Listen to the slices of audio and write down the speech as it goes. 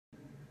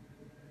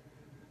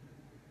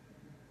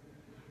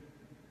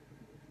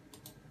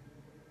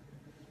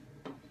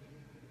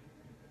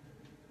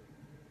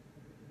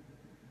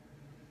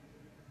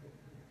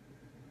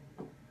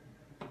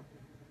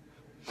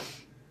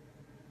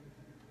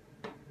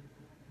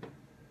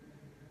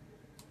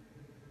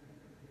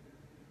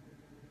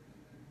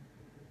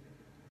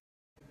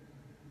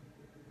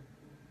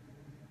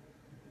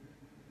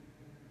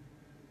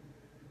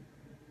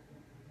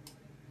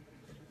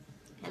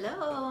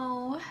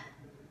Hello.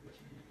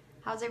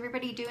 How's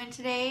everybody doing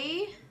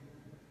today?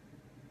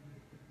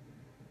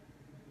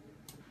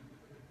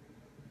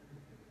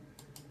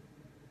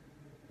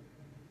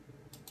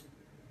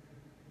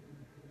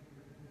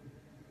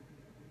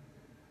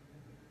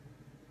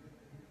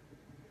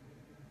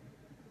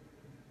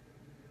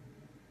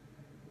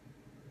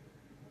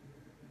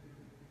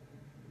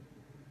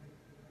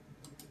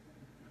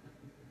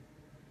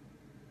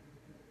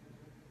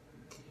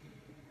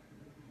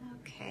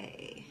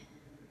 Okay.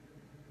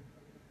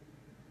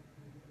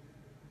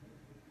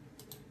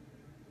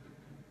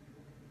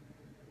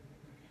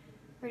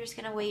 We're just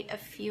gonna wait a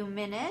few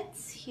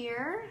minutes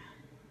here.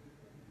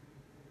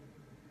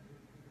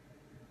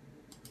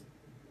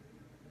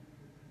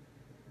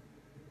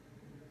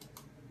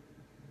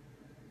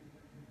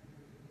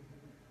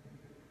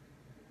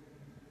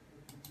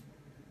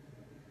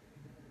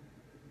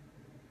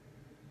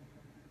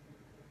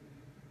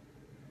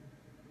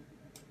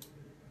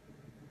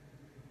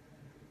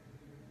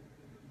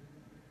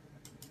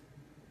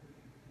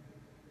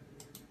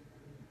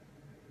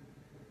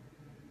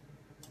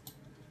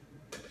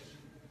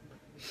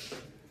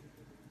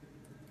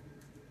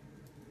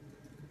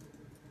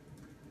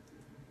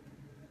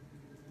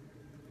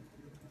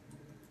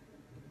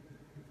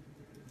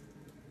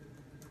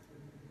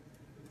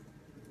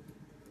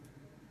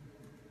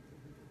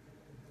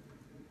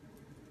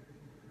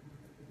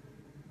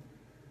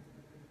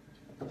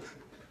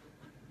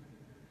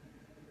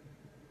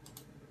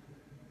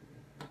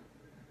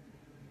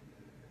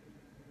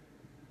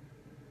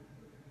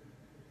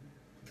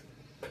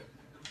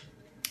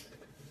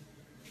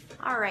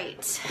 All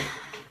right,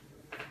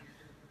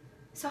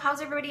 so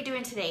how's everybody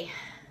doing today?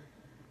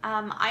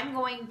 I'm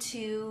going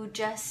to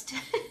just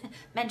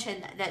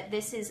mention that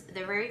this is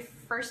the very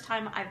first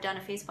time I've done a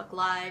Facebook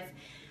Live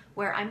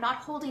where I'm not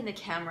holding the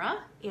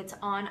camera. It's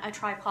on a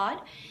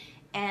tripod,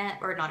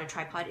 or not a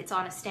tripod, it's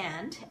on a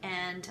stand,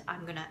 and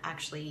I'm gonna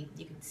actually,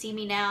 you can see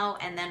me now,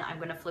 and then I'm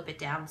gonna flip it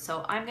down.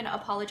 So I'm gonna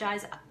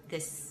apologize.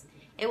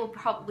 It will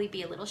probably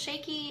be a little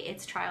shaky.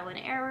 It's trial and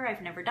error.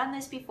 I've never done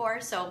this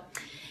before, so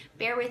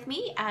bear with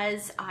me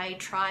as I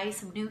try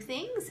some new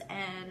things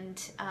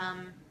and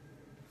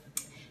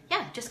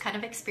yeah, just kind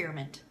of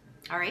experiment.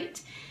 All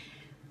right.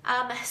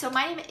 So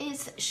my name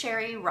is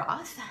Sherry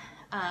Roth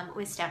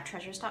with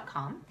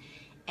StampTreasures.com,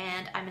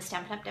 and I'm a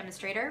Stampin' Up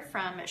demonstrator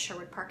from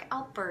Sherwood Park,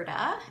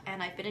 Alberta,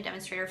 and I've been a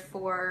demonstrator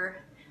for,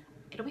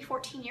 it'll be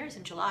 14 years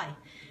in July,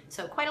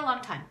 so quite a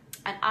long time,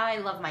 and I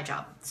love my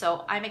job.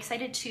 So I'm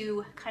excited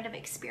to kind of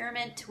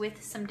experiment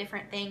with some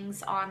different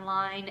things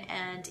online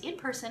and in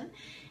person,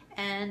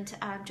 and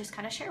just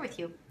kind of share with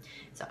you.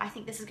 So I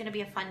think this is going to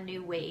be a fun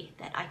new way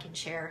that I can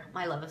share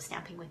my love of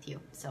stamping with you.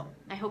 So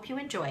I hope you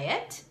enjoy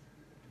it.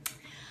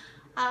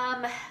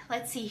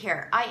 Let's see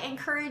here. I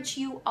encourage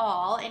you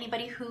all,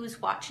 anybody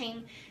who's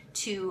watching,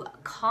 to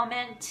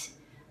comment.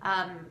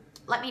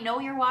 Let me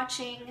know you're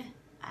watching.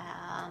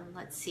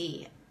 Let's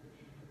see.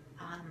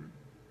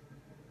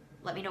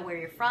 Let me know where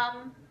you're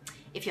from.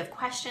 If you have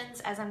questions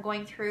as I'm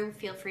going through,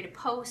 feel free to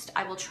post.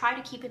 I will try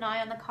to keep an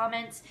eye on the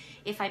comments.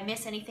 If I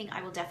miss anything,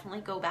 I will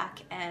definitely go back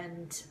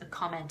and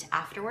comment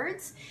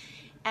afterwards.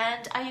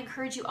 And I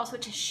encourage you also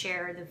to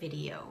share the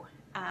video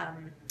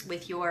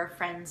with your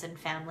friends and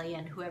family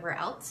and whoever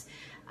else.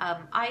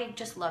 I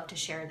just love to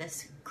share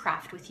this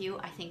craft with you.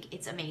 I think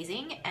it's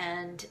amazing,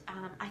 and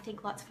I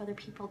think lots of other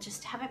people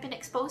just haven't been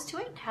exposed to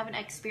it, haven't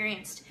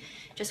experienced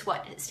just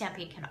what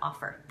stamping can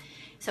offer.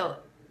 So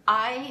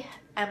I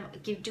am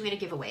doing a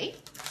giveaway.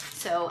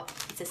 So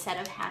it's a set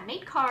of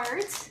handmade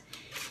cards,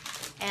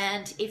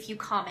 and if you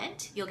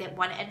comment, you'll get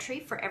 1 entry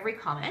for every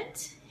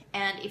comment,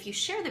 and if you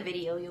share the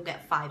video, you'll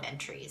get 5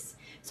 entries.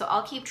 So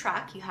I'll keep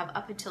track. You have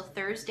up until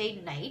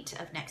Thursday night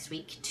of next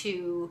week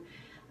to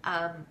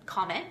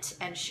comment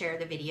and share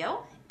the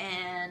video,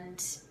 and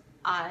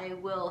I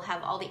will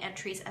have all the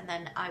entries, and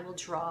then I will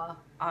draw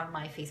on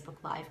my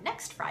Facebook Live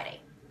next Friday.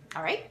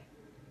 All right?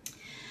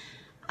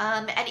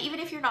 And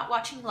even if you're not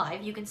watching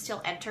live, you can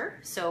still enter.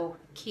 So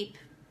keep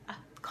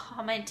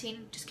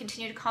commenting. Just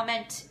continue to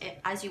comment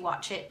as you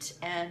watch it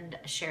and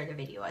share the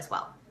video as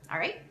well. All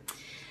right?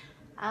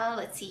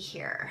 Let's see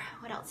here.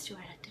 What else did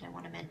I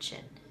want to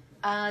mention?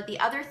 The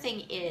other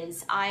thing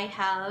is I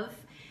have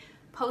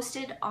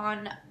posted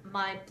on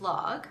my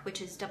blog,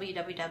 which is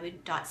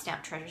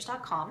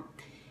www.stamptreasures.com,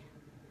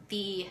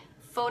 the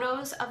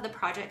photos of the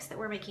projects that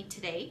we're making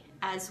today,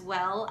 as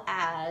well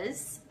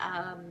as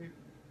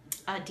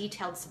a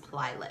detailed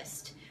supply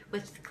list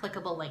with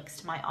clickable links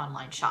to my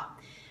online shop.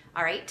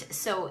 All right,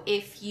 so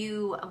if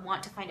you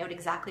want to find out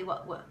exactly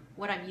what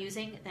I'm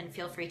using, then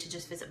feel free to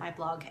just visit my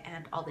blog,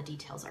 and all the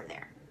details are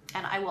there.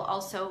 And I will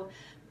also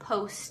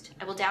post,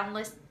 I will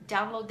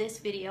download this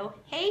video.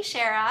 Hey,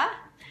 Shara.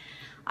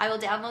 I will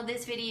download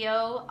this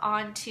video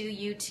onto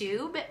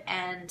YouTube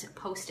and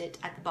post it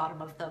at the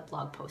bottom of the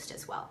blog post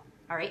as well.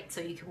 All right, so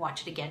you can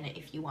watch it again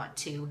if you want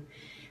to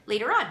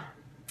later on.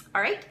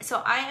 All right,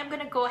 so I am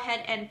gonna go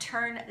ahead and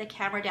turn the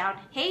camera down.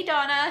 Hey,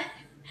 Donna.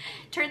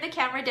 turn the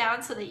camera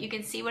down so that you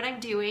can see what I'm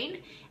doing.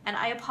 And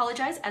I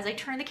apologize, as I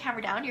turn the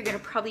camera down, you're gonna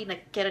probably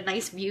get a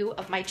nice view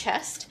of my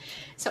chest.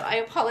 So I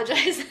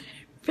apologize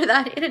for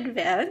that in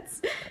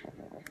advance.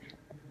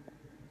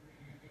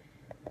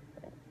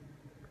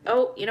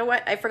 Oh, you know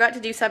what? I forgot to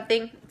do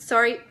something.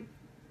 Sorry.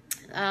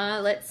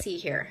 Let's see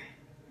here.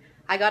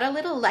 I got a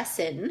little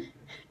lesson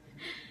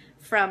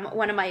from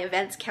one of my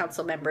events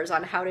council members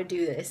on how to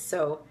do this.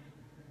 So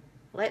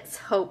let's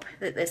hope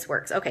that this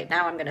works. Okay,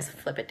 now I'm gonna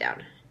flip it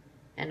down.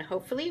 And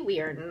hopefully we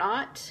are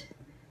not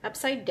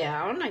upside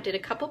down. I did a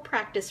couple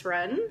practice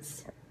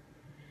runs.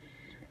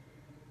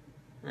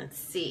 Let's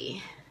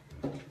see.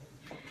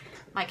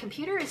 My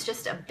computer is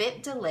just a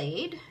bit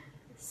delayed,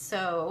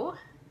 so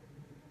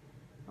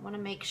I want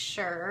to make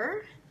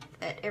sure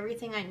that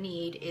everything I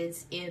need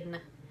is in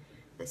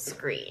the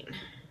screen.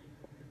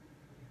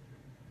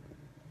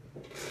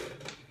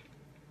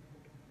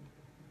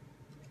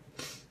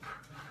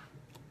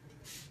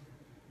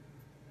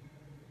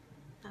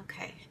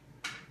 Okay.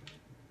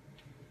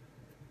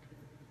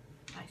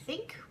 I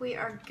think we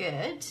are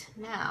good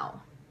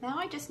now. Now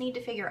I just need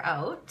to figure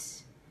out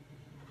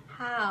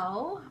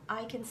how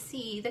I can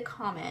see the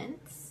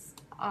comments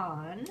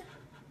on,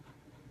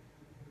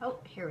 oh,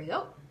 here we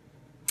go.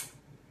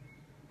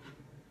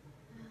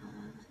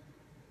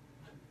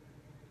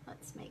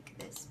 Let's make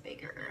this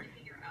bigger.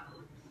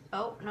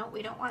 Oh, no,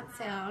 we don't want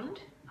sound.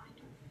 I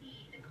can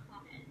see the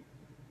comments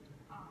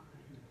on,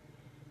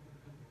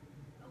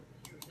 oh,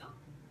 here we go.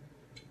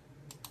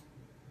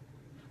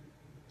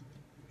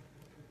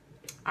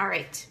 All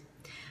right.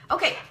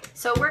 Okay,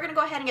 so we're gonna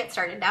go ahead and get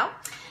started now.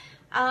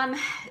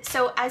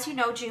 So as you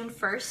know, June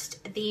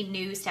 1st, the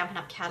new Stampin'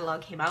 Up!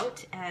 Catalog came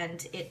out,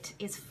 and it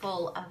is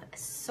full of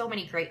so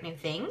many great new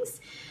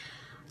things.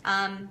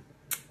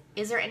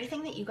 Is there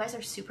anything that you guys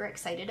are super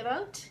excited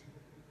about?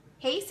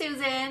 Hey,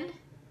 Susan.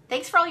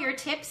 Thanks for all your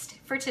tips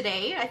for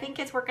today. I think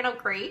it's working out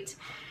great.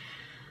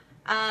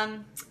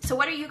 So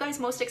what are you guys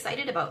most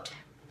excited about?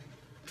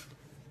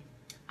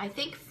 I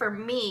think for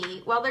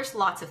me, well, there's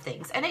lots of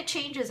things, and it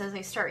changes as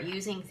I start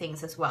using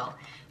things as well.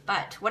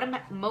 But what I'm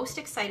most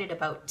excited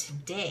about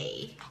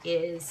today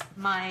is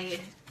my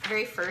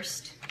very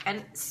first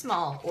and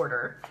small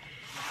order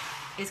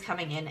is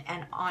coming in,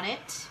 and on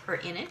it, or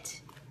in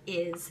it,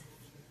 is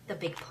the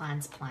Big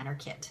Plans Planner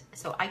Kit.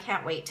 So I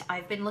can't wait.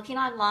 I've been looking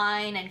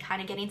online and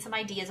kind of getting some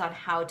ideas on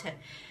how to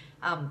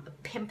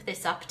pimp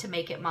this up to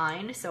make it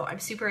mine. So I'm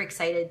super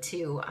excited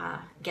to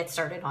get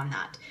started on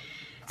that.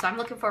 So I'm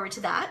looking forward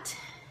to that.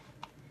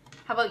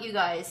 How about you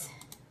guys?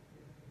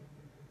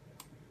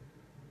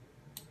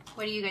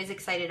 What are you guys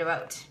excited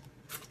about?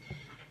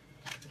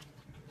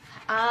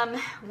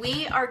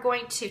 We are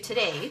going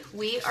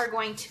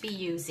to be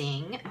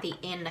using the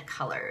In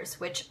colors,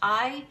 which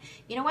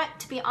you know what,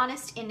 to be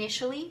honest,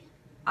 initially,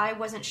 I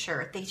wasn't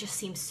sure. They just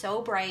seem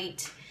so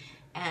bright,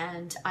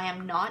 and I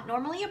am not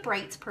normally a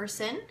brights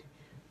person,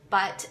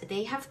 but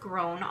they have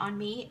grown on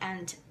me,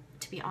 and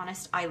to be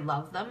honest, I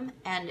love them.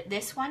 And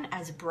this one,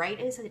 as bright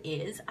as it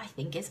is, I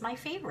think is my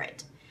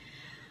favorite.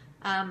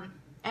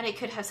 And it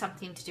could have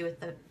something to do with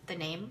the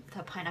name,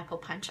 the Pineapple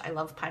Punch. I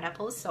love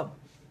pineapples, so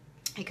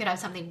it could have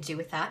something to do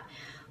with that.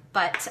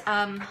 But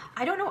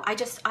I don't know,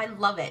 I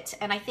love it.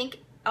 And I think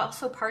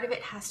also part of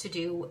it has to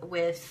do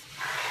with,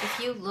 if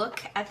you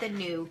look at the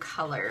new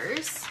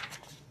colors,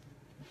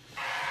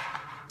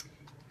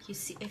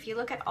 if you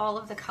look at all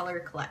of the color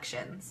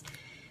collections,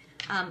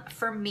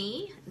 for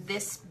me,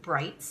 this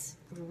brights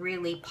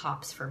really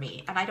pops for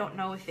me. And I don't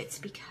know if it's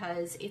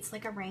because it's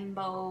like a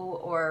rainbow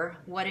or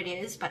what it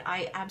is, but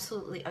I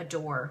absolutely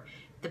adore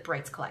the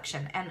brights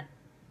collection. And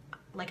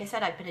like I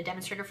said, I've been a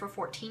demonstrator for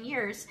 14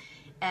 years,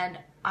 and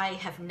I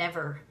have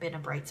never been a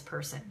brights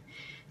person.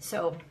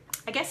 So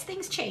I guess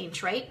things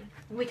change, right?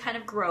 We kind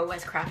of grow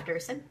as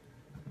crafters and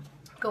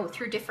go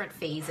through different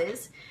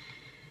phases.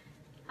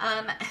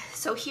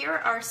 So here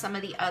are some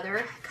of the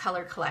other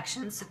color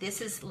collections. So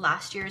this is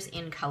last year's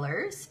In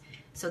colors.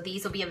 So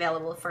these will be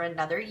available for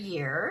another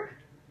year.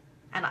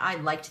 And I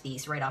liked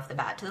these right off the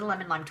bat. The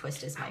Lemon Lime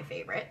Twist is my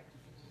favorite.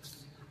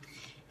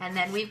 And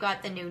then we've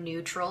got the new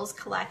Neutrals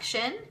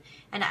collection.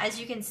 And as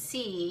you can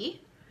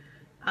see,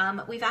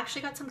 we've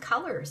actually got some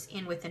colors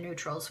in with the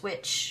Neutrals,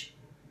 which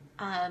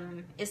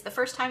is the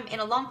first time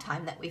in a long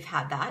time that we've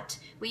had that.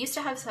 We used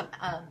to have some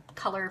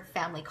color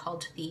family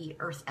called the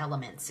Earth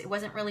Elements. It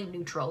wasn't really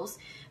neutrals,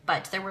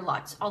 but there were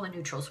lots. All the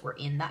neutrals were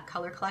in that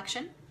color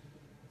collection.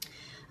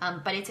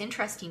 But it's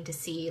interesting to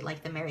see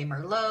like the Merry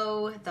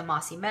Merlot, the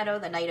Mossy Meadow,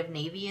 the Night of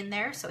Navy in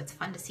there. So it's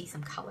fun to see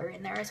some color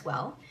in there as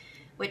well,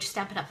 which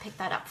Stampin' Up! Picked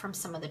that up from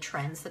some of the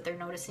trends that they're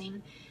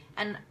noticing.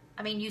 And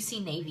I mean, you see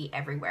navy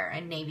everywhere,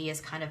 and navy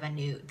is kind of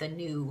the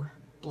new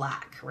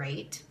black,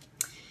 right?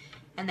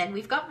 And then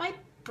we've got my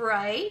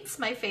brights,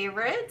 my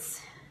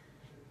favorites.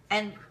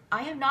 And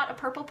I am not a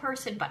purple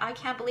person, but I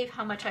can't believe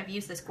how much I've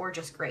used this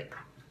gorgeous grape.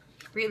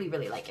 Really,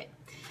 really like it.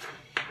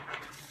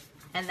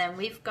 And then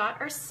we've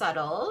got our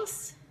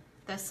subtles.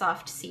 The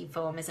Soft Sea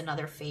Foam is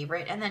another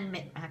favorite. And then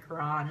Mint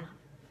Macaron.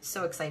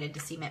 So excited to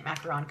see Mint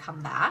Macaron come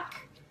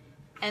back.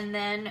 And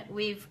then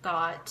we've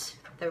got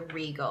the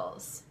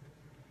Regals.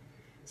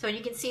 So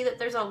you can see that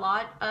there's a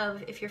lot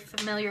of, if you're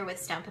familiar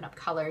with Stampin' Up!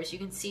 Colors, you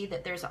can see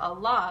that there's a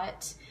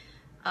lot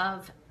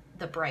of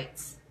the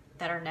brights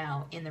that are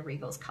now in the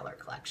Regals color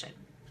collection.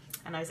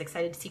 And I was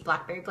excited to see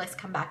Blackberry Bliss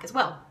come back as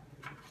well.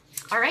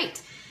 All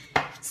right,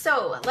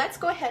 so let's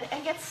go ahead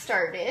and get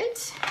started.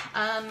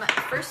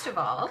 First of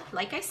all,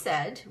 like I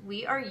said,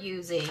 we are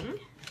using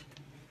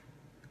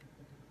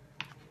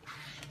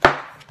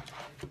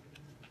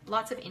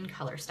lots of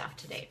in-color stuff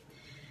today.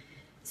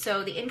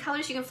 So the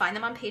in-colors, you can find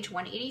them on page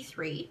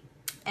 183,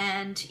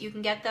 and you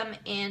can get them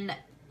in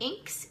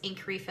inks,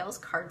 ink refills,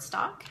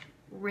 cardstock,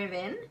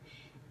 ribbon,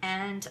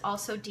 and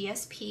also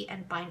DSP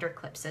and binder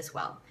clips as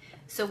well.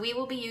 So we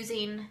will be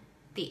using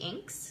the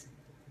inks,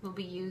 we'll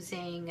be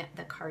using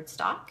the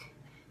cardstock,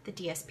 the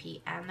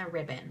DSP, and the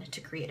ribbon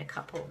to create a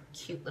couple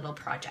cute little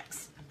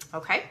projects.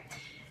 Okay?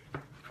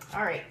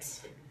 All right,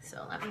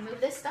 so let me move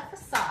this stuff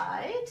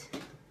aside.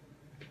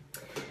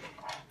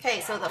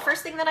 Okay, so the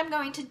first thing that I'm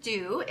going to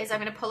do is I'm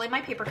going to pull in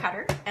my paper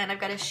cutter, and I've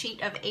got a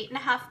sheet of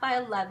 8.5 by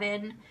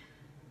 11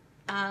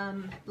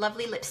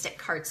 lovely lipstick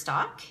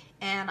cardstock,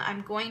 and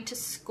I'm going to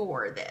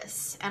score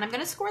this. And I'm going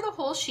to score the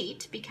whole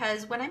sheet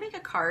because when I make a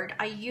card,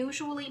 I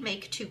usually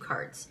make 2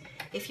 cards.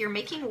 If you're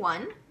making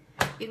one,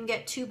 you can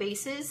get 2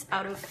 bases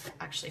out of,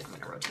 actually I'm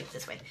going to rotate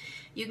this way.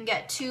 You can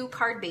get 2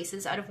 card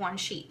bases out of 1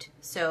 sheet.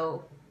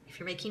 So if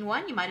you're making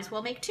one, you might as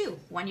well make 2.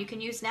 One you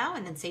can use now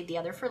and then save the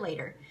other for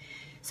later.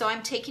 So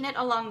I'm taking it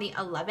along the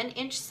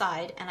 11-inch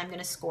side, and I'm going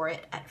to score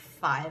it at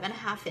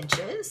 5.5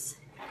 inches.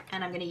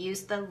 And I'm going to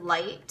use the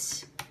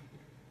light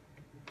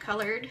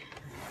colored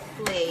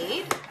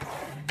blade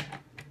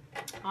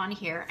on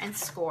here and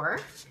score.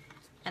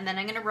 And then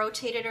I'm going to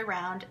rotate it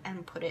around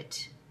and put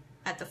it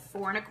at the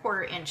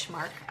 4.25 inch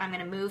mark. I'm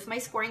going to move my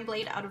scoring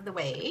blade out of the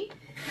way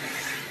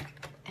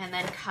and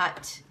then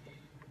cut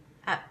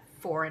at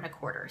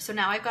 4.25. So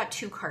now I've got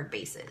 2 card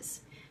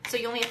bases. So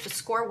you only have to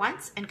score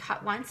once and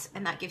cut once,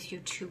 and that gives you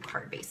 2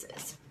 card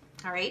bases.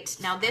 All right,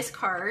 now this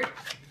card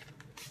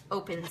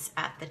opens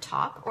at the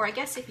top, or I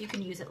guess if you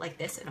can use it like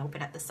this and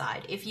open at the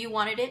side. If you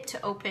wanted it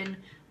to open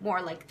more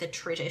like the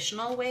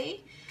traditional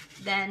way,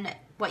 then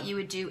what you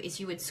would do is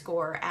you would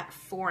score at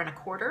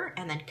 4.25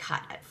 and then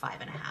cut at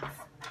 5.5.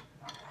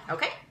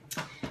 Okay,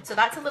 so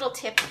that's a little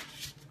tip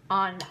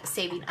on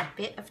saving a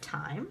bit of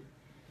time.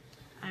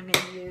 I'm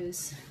going to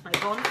use my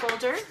bone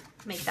folder,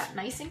 make that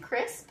nice and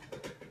crisp.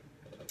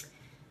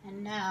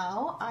 And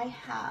now I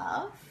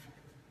have,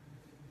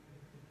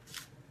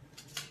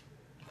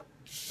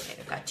 okay,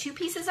 I've got 2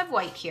 pieces of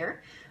white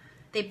here.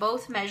 They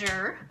both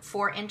measure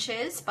 4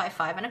 inches by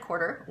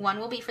 5.25. One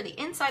will be for the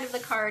inside of the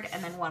card,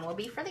 and then one will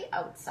be for the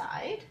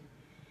outside.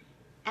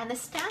 And the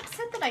stamp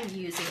set that I'm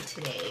using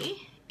today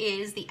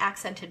is the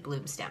Accented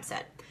Bloom stamp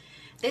set.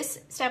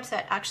 This stamp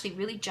set actually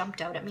really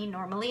jumped out at me.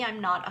 Normally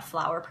I'm not a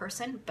flower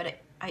person, but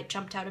it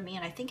jumped out at me,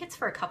 and I think it's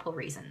for a couple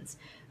reasons.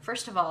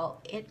 First of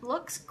all, it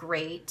looks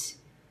great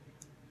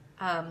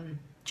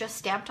just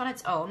stamped on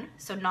its own,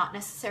 so not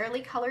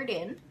necessarily colored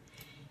in,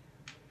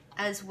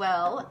 as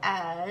well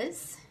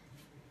as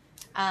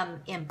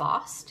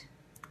embossed,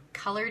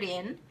 colored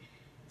in.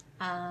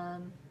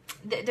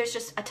 There's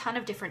just a ton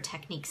of different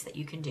techniques that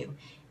you can do,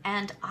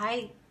 and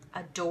I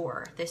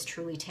adore this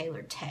Truly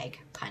Tailored tag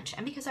punch,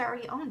 and because I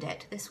already owned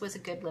it, this was a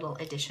good little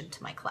addition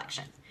to my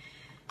collection.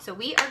 So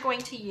we are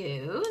going to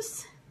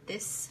use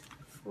this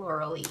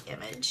florally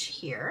image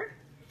here.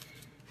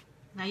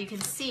 Now you can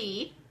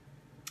see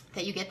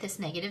that you get this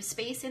negative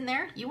space in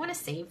there. You want to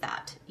save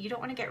that. You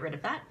don't want to get rid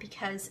of that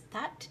because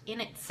that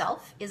in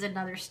itself is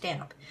another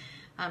stamp.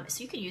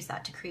 So you can use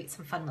that to create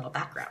some fun little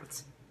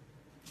backgrounds.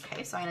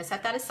 Okay, so I'm going to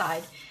set that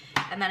aside,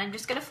 and then I'm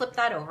just going to flip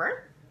that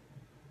over,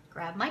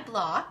 grab my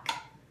block.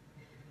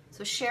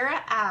 So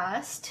Shara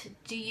asked,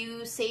 do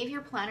you save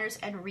your planners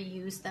and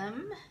reuse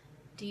them?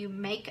 Do you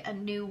make a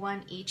new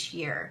one each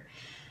year?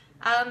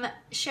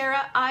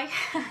 Shara, I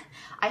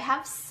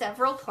have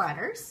several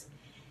planners,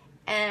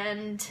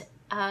 and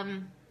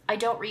I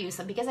don't reuse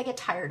them because I get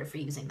tired of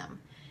reusing them.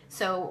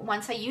 So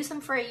once I use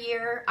them for a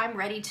year, I'm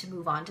ready to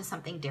move on to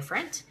something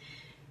different.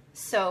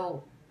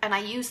 So, and I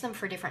use them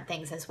for different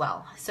things as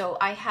well. So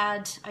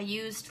I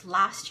used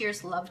last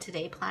year's Love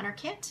Today planner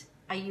kit.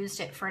 I used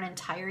it for an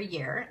entire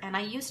year, and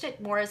I used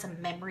it more as a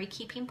memory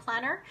keeping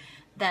planner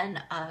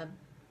than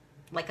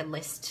like a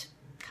list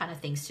kind of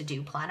things to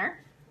do planner.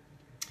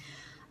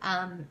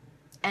 And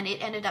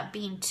it ended up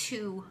being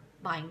 2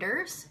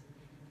 binders,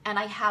 and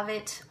I have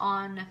it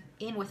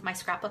in with my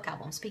scrapbook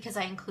albums because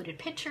I included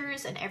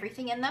pictures and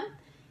everything in them.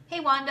 Hey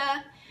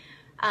Wanda.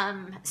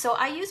 So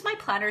I use my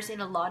planners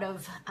in a lot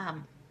of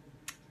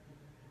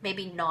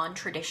maybe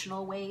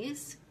non-traditional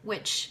ways,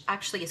 which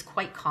actually is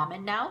quite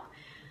common now.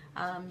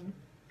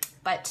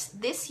 But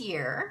this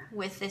year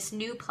with this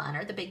new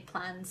planner, the Big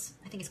Plans,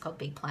 I think it's called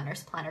Big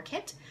Planners Planner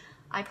Kit,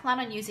 I plan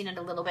on using it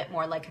a little bit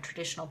more like a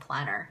traditional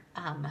planner,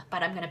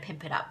 but I'm going to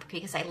pimp it up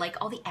because I like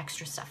all the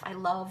extra stuff. I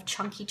love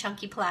chunky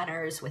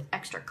planners with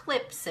extra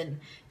clips and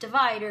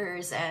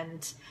dividers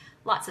and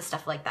lots of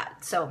stuff like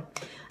that. So,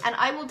 and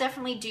I will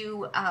definitely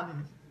do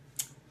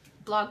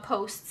blog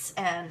posts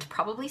and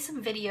probably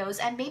some videos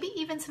and maybe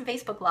even some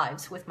Facebook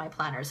Lives with my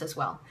planners as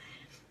well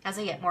as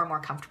I get more and more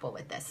comfortable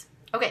with this.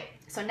 Okay,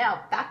 so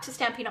now back to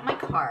Stampin' Up my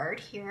card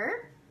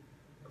here.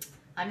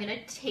 I'm gonna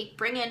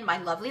bring in my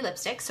lovely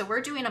lipstick. So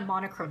we're doing a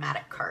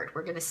monochromatic card.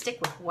 We're gonna stick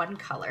with one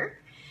color.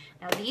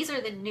 Now these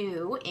are the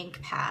new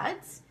ink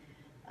pads.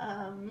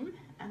 And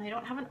I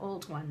don't have an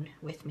old one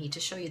with me to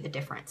show you the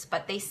difference,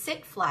 but they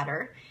sit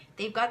flatter.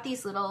 They've got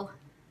these little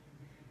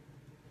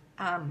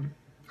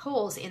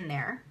holes in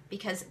there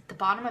because at the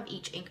bottom of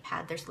each ink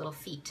pad there's little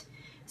feet.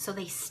 So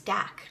they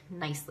stack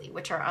nicely,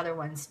 which our other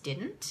ones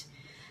didn't.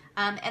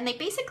 And they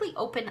basically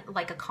open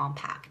like a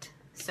compact.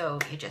 So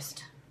you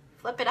just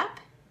flip it up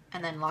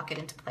and then lock it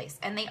into place.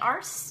 And they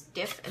are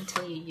stiff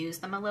until you use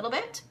them a little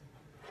bit.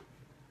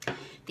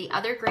 The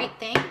other great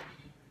thing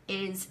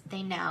is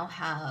they now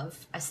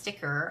have a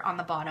sticker on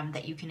the bottom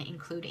that you can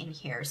include in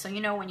here. So you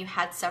know when you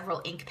had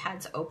several ink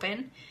pads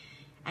open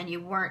and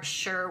you weren't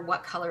sure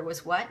what color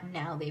was what,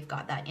 now they've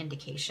got that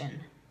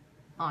indication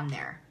on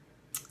there.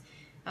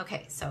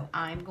 Okay, so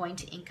I'm going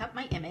to ink up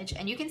my image,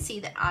 and you can see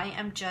that I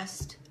am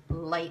just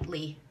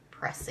lightly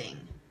pressing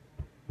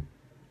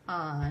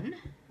on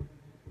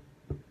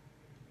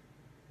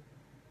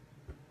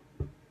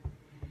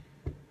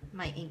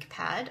my ink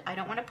pad. I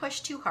don't want to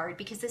push too hard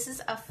because this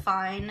is a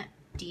fine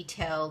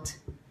detailed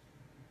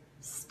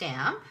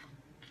stamp.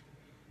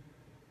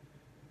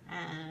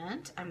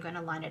 And I'm going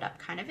to line it up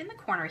kind of in the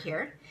corner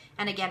here.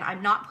 And again,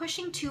 I'm not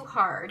pushing too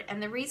hard.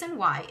 And the reason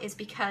why is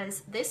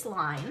because this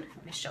line,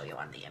 let me show you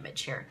on the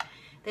image here.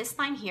 This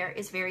line here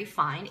is very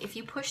fine. If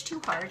you push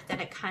too hard, then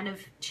it kind of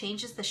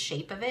changes the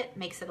shape of it,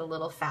 makes it a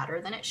little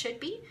fatter than it should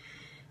be.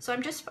 So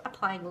I'm just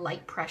applying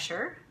light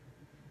pressure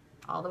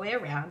all the way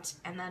around,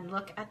 and then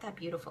look at that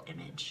beautiful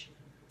image.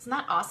 Isn't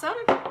that awesome?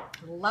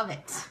 Love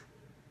it.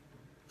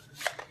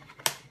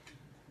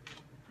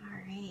 All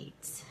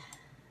right.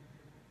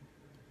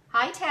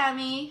 Hi,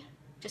 Tammy.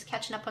 Just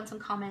catching up on some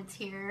comments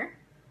here.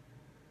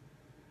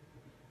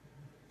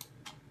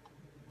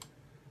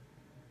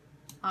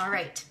 All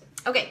right.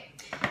 Okay.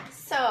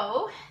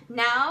 So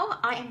now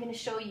I am going to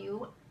show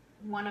you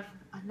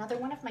another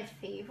one of my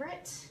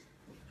favorite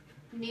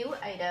new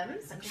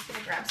items. I'm just going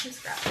to grab some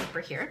scrap paper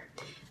here.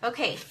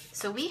 Okay.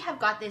 So we have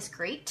got this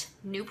great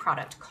new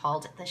product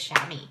called the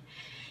Chamois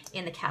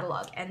in the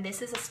catalog, and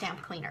this is a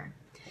stamp cleaner.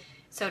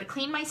 So to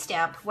clean my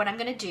stamp, what I'm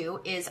going to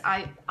do is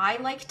I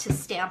like to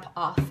stamp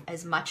off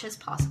as much as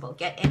possible,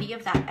 get any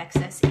of that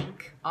excess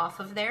ink off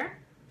of there.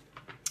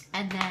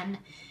 And then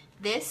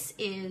this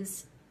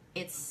is,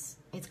 it's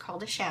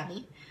called a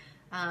chamois,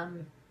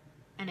 and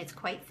it's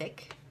quite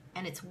thick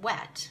and it's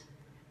wet.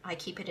 I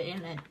keep it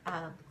in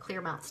a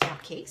clear mount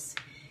stamp case.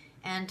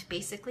 And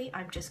basically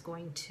I'm just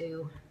going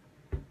to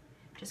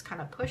just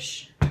kind of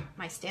push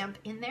my stamp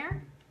in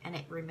there, and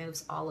it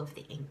removes all of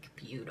the ink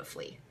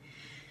beautifully.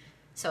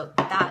 So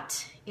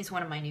that is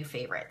one of my new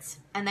favorites.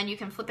 And then you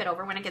can flip it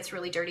over. When it gets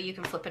really dirty, you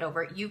can flip it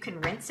over. You can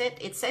rinse it.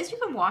 It says you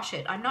can wash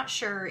it. I'm not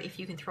sure if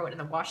you can throw it in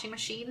the washing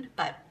machine,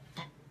 but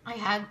I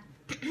had,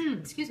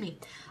 excuse me,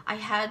 I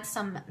had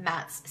some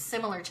mats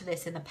similar to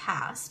this in the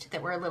past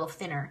that were a little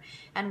thinner.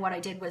 And what I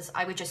did was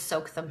I would just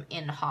soak them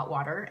in hot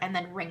water and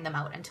then wring them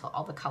out until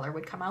all the color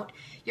would come out.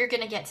 You're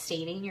going to get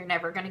staining. You're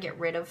never going to get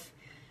rid of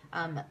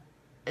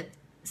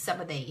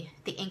some of the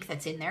ink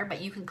that's in there, but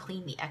you can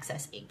clean the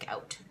excess ink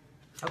out.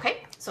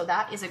 Okay, so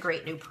that is a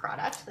great new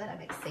product that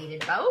I'm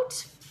excited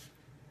about.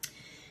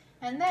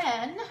 And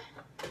then,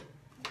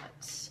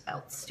 what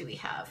else do we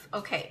have?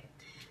 Okay,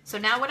 so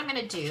now what I'm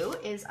going to do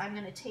is I'm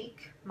going to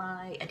take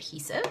my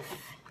adhesive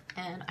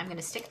and I'm going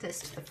to stick this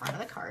to the front of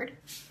the card.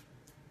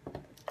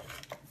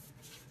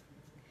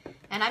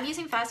 And I'm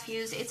using Fast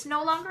Fuse. It's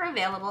no longer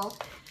available,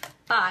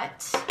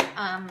 but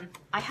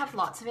I have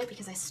lots of it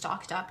because I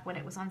stocked up when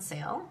it was on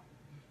sale.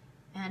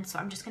 And so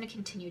I'm just going to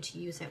continue to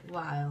use it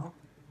while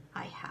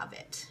I have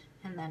it,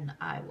 and then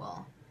I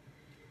will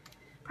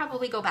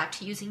probably go back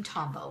to using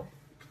Tombow.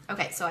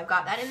 Okay, so I've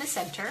got that in the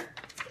center.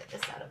 Let's get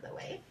this out of the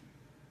way.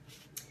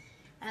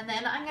 And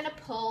then I'm going to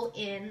pull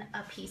in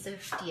a piece of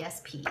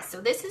DSP.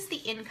 So this is the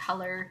In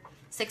Color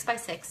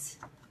 6x6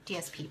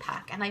 DSP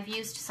pack, and I've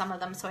used some of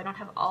them, so I don't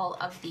have all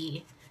of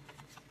the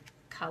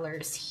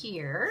colors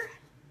here,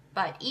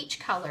 but each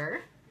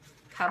color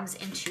comes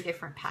in 2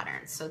 different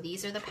patterns. So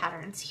these are the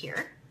patterns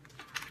here.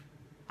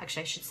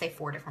 Actually, I should say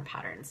 4 different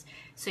patterns.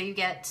 So you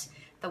get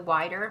the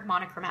wider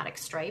monochromatic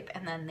stripe,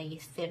 and then the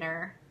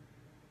thinner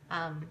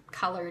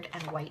colored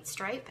and white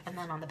stripe, and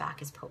then on the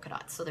back is polka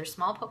dots. So there's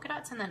small polka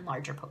dots and then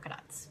larger polka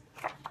dots.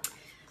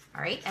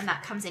 All right, and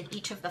that comes in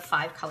each of the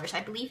 5 colors.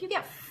 I believe you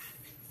get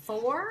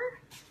 4,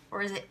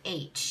 or is it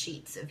 8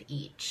 sheets of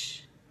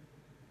each?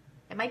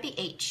 It might be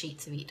 8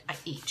 sheets of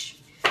each.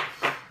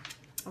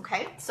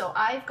 Okay, so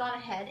I've gone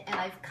ahead and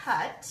I've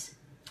cut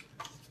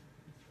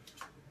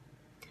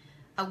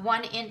a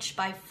 1 inch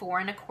by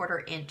 4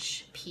 1/4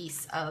 inch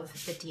piece of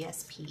the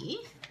DSP.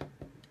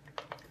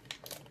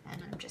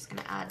 And I'm just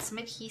going to add some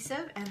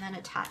adhesive and then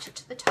attach it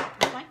to the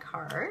top of my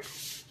card.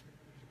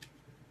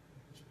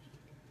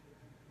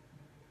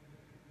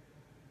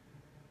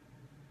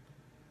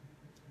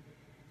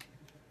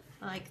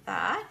 like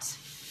that.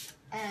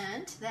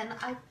 And then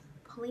I'm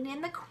pulling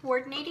in the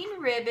coordinating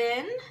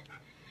ribbon,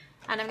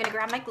 and I'm gonna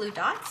grab my glue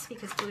dots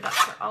because glue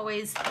dots are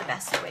always the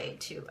best way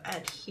to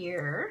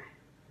adhere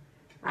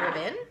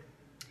ribbon.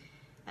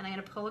 And I'm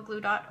gonna pull a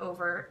glue dot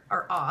over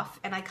or off,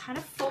 and I kind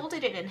of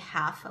folded it in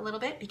half a little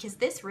bit because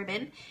this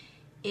ribbon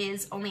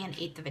is only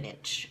 1/8 of an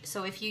inch.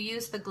 So if you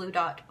use the glue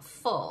dot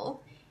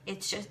full,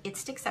 it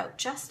sticks out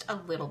just a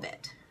little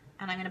bit.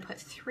 And I'm gonna put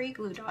 3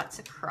 glue dots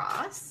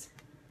across.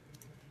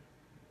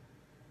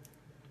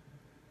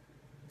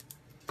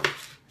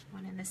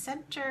 One in the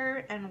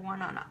center and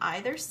one on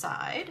either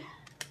side.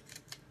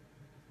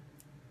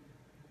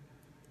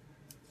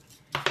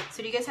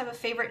 So do you guys have a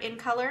favorite in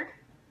color?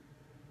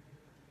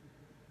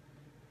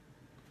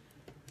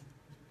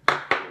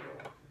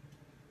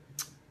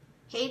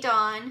 Hey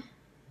Dawn.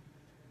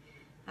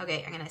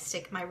 Okay, I'm gonna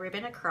stick my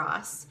ribbon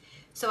across.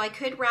 So I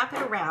could wrap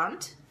it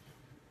around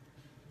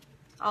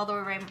all the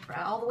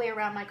way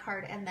around my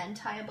card and then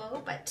tie a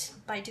bow, but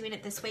by doing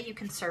it this way, you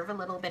can serve a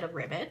little bit of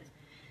ribbon.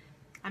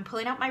 I'm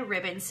pulling out my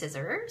ribbon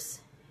scissors,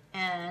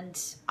 and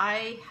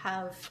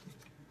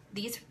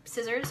these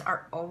scissors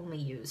are only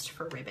used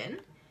for ribbon,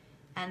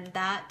 and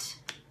that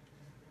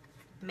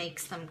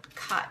makes them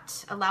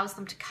allows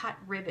them to cut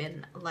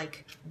ribbon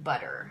like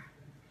butter.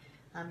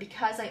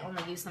 Because I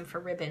only use them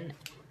for ribbon,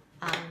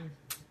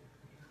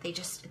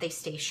 they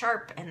stay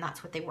sharp, and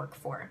that's what they work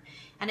for.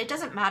 And it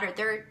doesn't matter,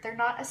 they're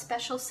not a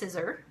special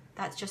scissor.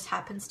 That just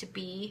happens to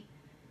be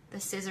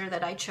the scissor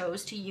that I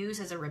chose to use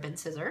as a ribbon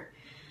scissor.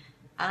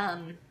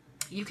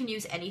 You can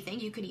use anything.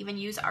 You can even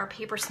use our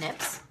paper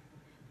snips,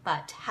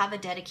 but have a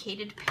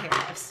dedicated pair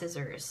of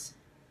scissors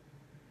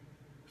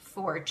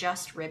for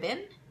just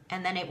ribbon,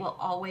 and then it will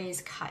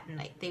always cut.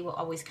 They will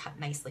always cut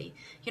nicely.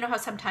 You know how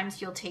sometimes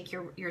you'll take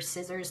your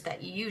scissors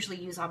that you usually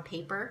use on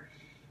paper,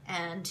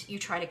 and you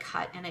try to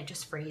cut, and it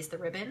just frays the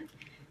ribbon.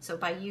 So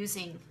by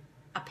using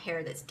a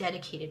pair that's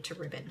dedicated to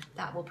ribbon,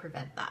 that will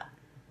prevent that.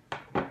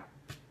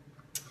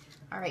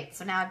 All right,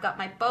 so now I've got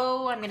my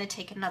bow. I'm gonna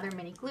take another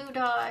mini glue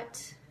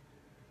dot.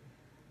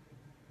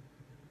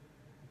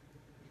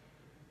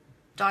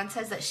 Dawn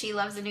says that she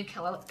loves the new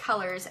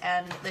colors,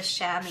 and the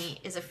chamois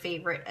is a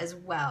favorite as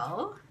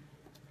well.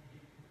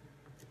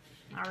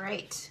 All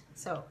right,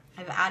 so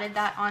I've added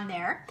that on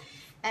there.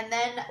 And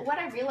then what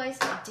I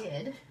realized I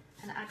did,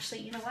 and actually,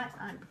 you know what?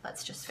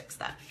 Let's just fix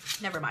that.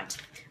 Never mind.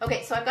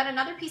 Okay, so I've got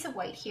another piece of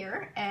white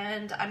here,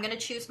 and I'm gonna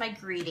choose my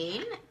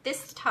greeting.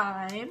 This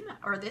time,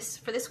 or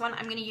for this one,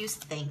 I'm gonna use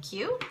thank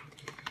you.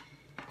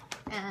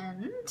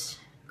 And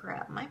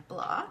grab my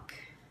block.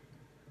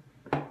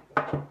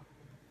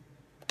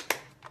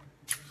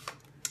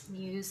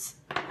 Use,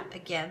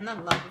 again, the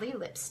lovely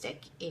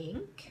lipstick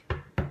ink,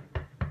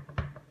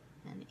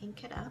 and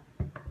ink it up.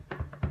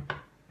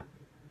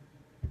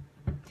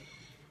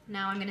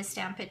 Now I'm going to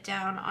stamp it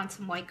down on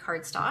some white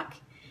cardstock,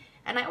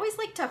 and I always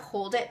like to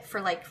hold it for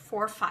like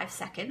 4 or 5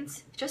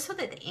 seconds just so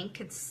that the ink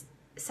can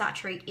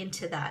saturate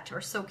into that or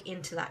soak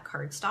into that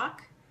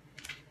cardstock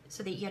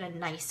so that you get a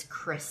nice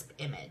crisp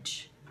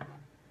image.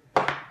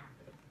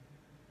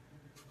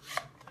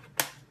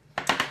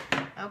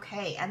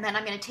 Okay, and then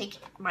I'm going to take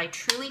my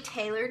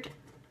tailored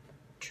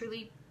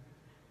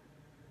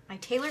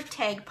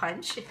tag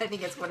punch, I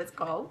think that's what it's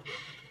called,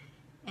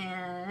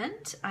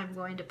 and I'm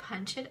going to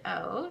punch it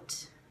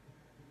out.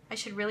 I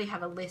should really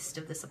have a list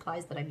of the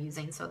supplies that I'm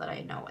using so that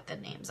I know what the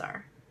names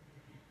are.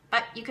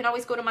 But you can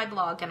always go to my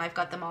blog, and I've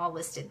got them all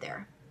listed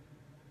there.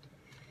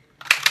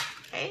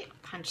 Okay,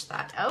 punch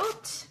that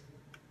out.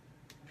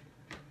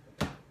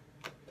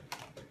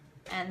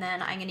 And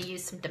then I'm going to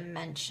use some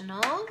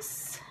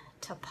dimensionals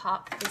to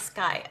pop this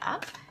guy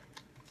up.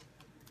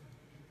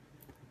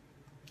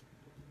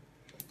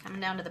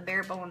 Coming down to the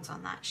bare bones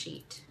on that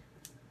sheet.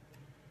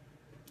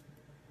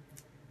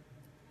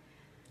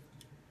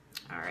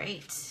 All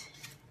right,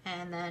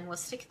 and then we'll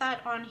stick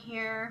that on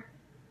here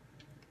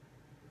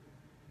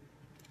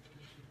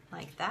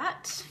like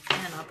that,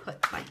 and I'll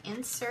put my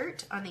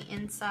insert on the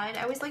inside.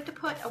 I always like to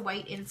put a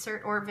white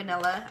insert or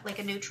vanilla, like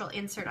a neutral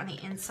insert on the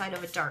inside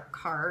of a dark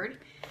card,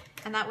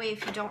 and that way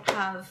if you don't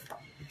have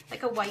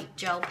like a white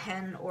gel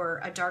pen or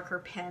a darker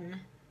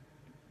pen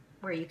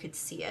where you could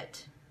see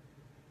it.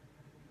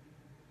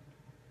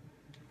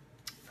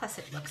 Plus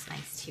it looks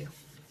nice too.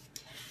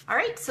 All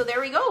right, so there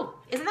we go.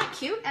 Isn't that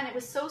cute? And it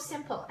was so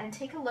simple. And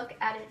take a look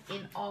at it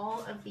in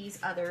all of these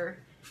other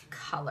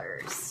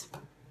colors.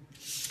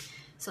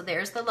 So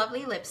there's the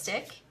lovely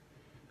lipstick.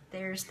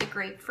 There's the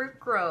Grapefruit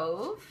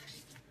Grove.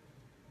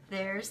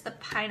 There's the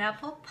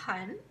Pineapple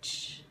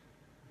Punch.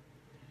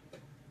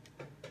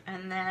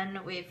 And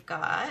then we've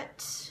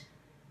got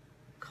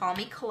Call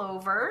Me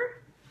Clover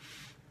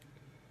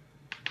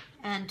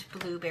and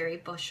Blueberry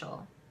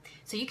Bushel.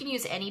 So you can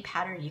use any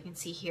pattern. You can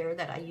see here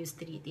that I used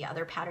the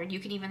other pattern. You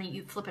can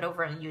even flip it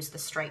over and use the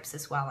stripes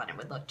as well, and it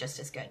would look just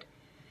as good.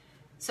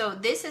 So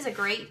this is a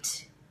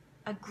great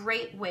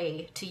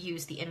way to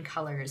use the in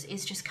colors,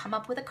 is just come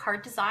up with a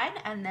card design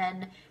and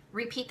then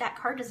repeat that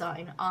card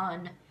design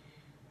on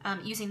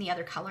using the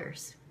other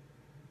colors.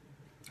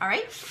 All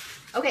right.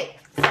 Okay,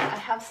 so I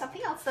have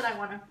something else that I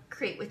want to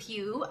create with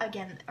you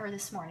again, or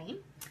this morning.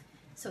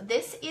 So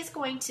this is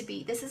going to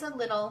be, this is a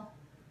little,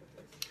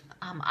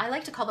 I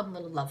like to call them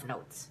little love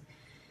notes.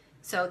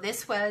 So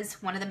this was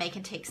one of the make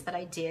and takes that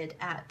I did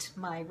at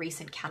my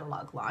recent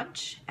catalog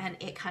launch, and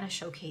it kind of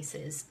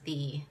showcases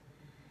the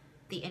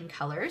in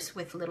colors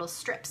with little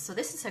strips. So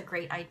this is a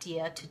great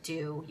idea to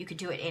do. You could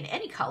do it in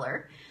any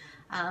color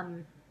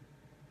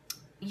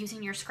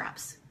using your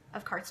scraps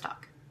of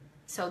cardstock.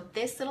 So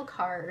this little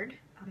card,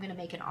 I'm going to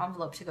make an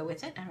envelope to go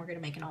with it, and we're going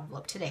to make an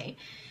envelope today.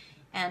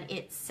 And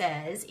it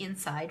says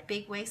inside,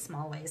 big ways,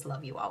 small ways,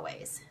 love you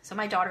always. So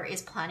my daughter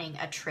is planning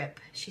a trip.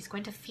 She's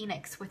going to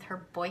Phoenix with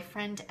her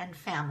boyfriend and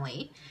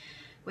family,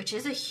 which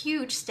is a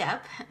huge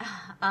step.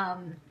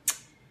 Not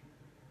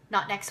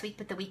next week,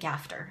 but the week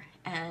after.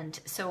 And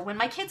so when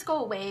my kids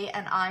go away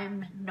and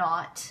I'm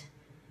not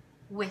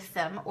with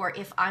them, or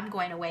if I'm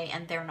going away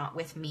and they're not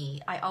with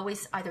me, I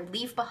always either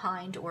leave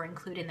behind or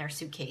include in their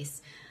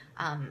suitcase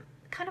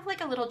kind of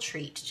like a little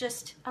treat,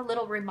 just a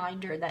little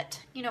reminder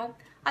that, you know,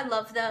 I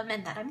love them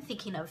and that I'm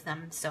thinking of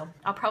them. So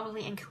I'll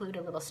probably include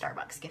a little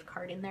Starbucks gift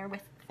card in there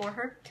for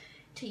her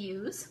to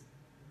use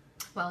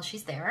while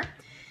she's there.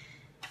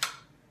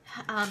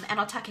 And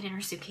I'll tuck it in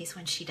her suitcase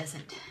when she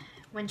doesn't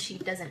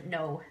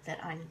know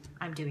that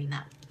I'm doing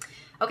that.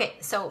 Okay,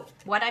 so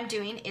what I'm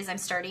doing is I'm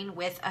starting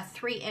with a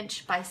 3"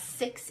 by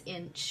 6"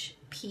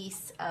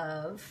 piece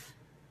of,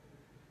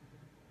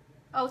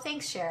 oh,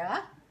 thanks,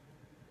 Shara.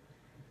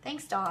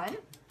 Thanks, Dawn.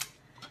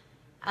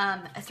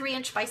 A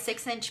 3" by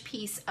 6"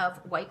 piece of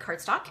white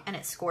cardstock, and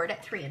it's scored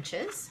at 3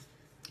 inches.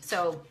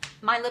 So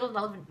my little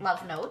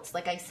love notes,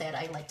 like I said,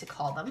 I like to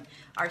call them,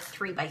 are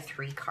 3 by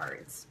 3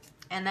 cards.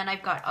 And then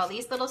I've got all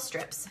these little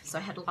strips. So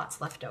I had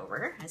lots left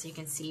over, as you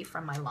can see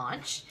from my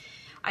launch.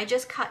 I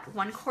just cut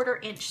 1/4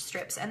 inch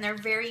strips, and they're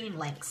varying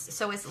lengths.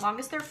 So as long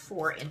as they're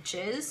 4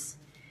 inches,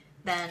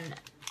 then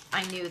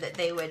I knew that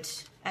they would,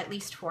 at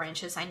least 4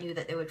 inches, I knew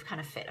that they would kind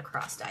of fit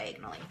across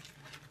diagonally.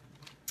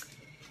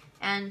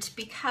 And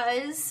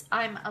because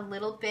I'm a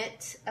little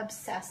bit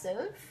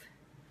obsessive,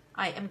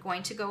 I am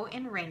going to go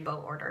in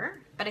rainbow order,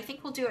 but I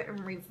think we'll do it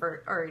in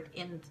revert, or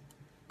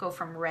go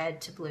from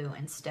red to blue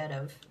instead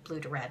of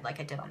blue to red like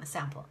I did on the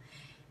sample.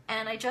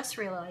 And I just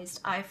realized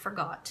I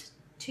forgot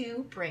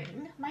to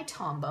bring my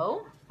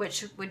Tombow,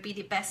 which would be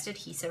the best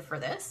adhesive for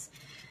this.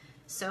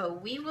 So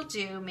we will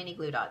do mini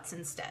glue dots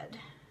instead.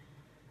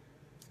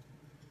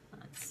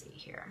 Let's see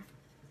here.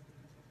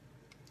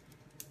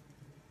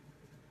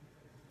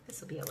 This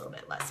will be a little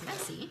bit less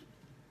messy.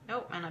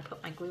 Oh, and I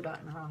put my glue dot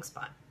in the wrong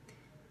spot.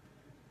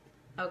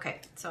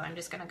 Okay, so I'm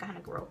just gonna kind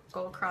of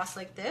go across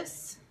like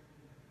this.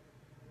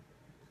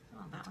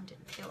 Oh, that one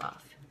didn't peel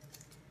off.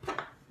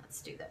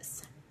 Let's do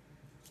this.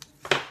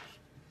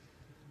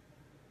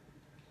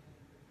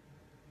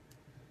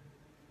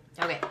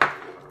 Okay,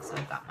 so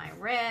I've got my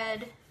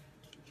red,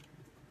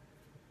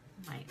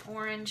 my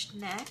orange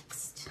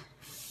next,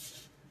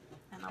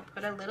 and I'll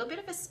put a little bit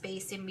of a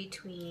space in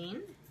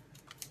between.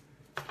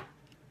 I'll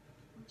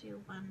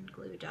do one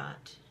glue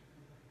dot.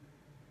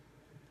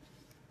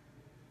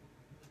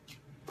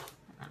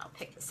 And then I'll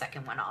pick the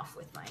second one off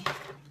with my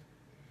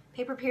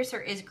paper piercer.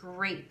 Is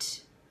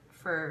great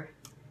for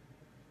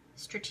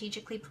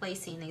strategically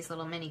placing these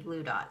little mini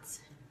glue dots.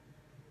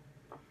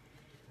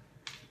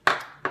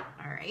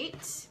 All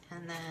right,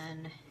 and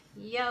then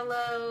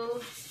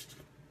yellow.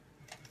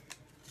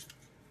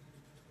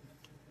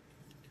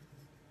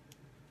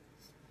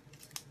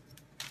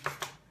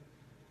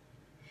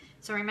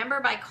 So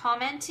remember, by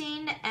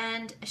commenting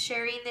and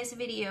sharing this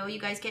video, you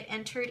guys get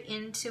entered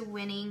into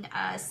winning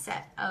a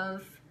set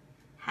of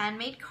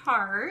handmade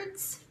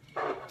cards.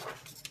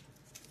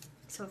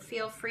 So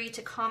feel free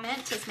to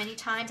comment as many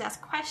times,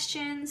 ask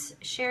questions,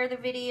 share the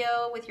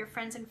video with your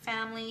friends and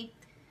family.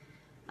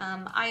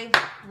 I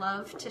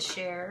love to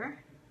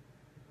share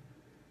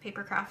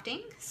paper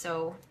crafting,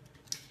 so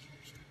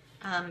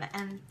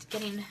and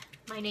getting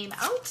my name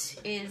out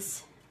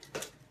is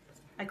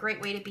a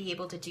great way to be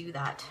able to do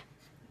that.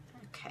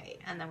 Okay,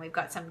 and then we've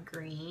got some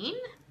green,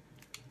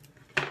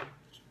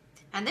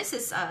 and this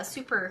is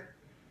super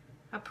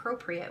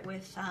appropriate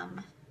with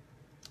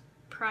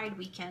Pride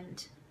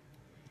weekend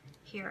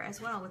here as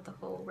well, with the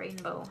whole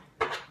rainbow.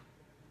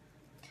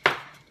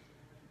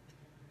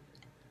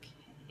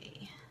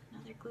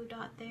 Glue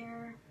dot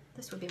there.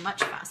 This would be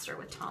much faster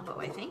with Tombow,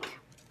 I think.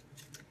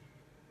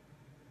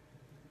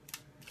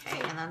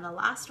 Okay, and then the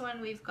last one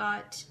we've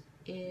got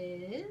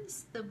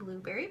is the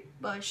blueberry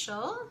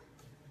bushel.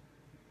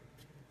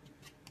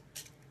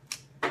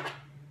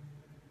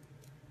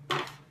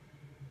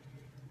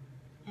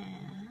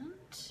 And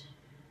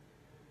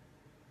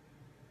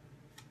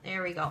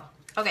there we go.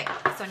 Okay,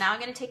 so now I'm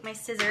going to take my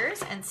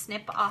scissors and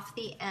snip off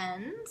the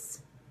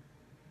ends.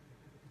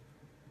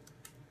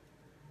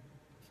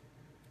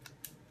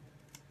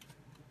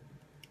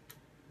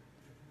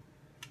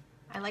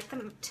 I like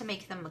them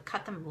to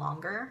cut them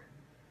longer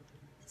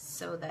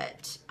so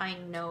that I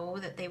know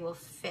that they will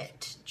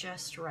fit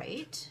just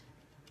right.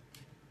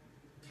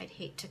 I'd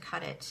hate to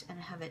cut it and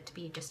have it to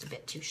be just a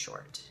bit too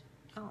short.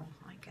 Oh,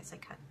 I guess I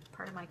cut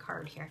part of my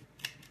card here.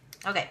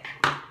 Okay,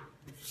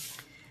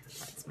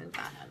 let's move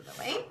that out of the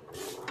way.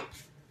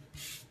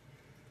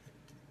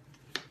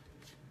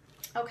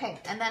 Okay,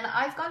 and then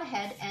I've gone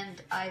ahead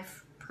and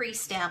I've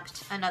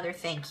pre-stamped another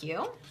thank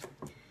you.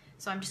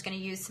 So I'm just going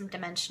to use some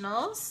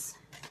dimensionals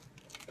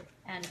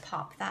and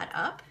pop that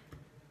up.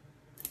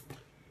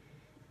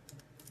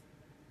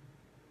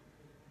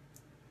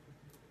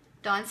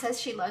 Dawn says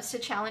she loves to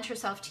challenge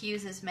herself to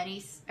use as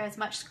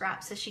much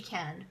scraps as she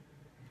can.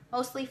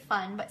 Mostly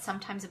fun, but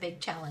sometimes a big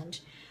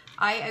challenge.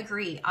 I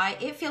agree.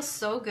 It feels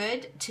so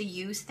good to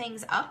use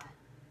things up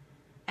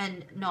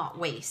and not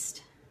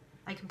waste.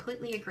 I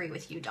completely agree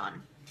with you,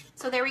 Dawn.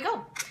 So there we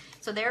go.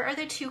 So there are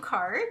the two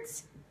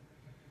cards.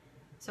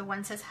 So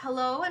one says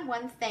hello and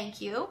one thank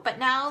you. But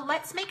now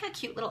let's make a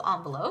cute little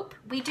envelope.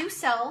 We do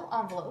sell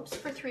envelopes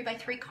for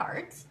 3x3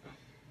 cards.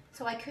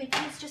 So I could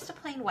use just a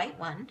plain white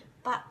one.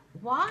 But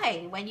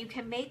why when you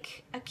can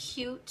make a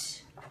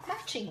cute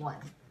matching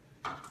one?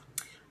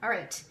 All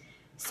right.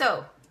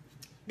 So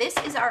this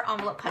is our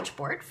envelope punch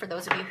board for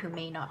those of you who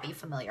may not be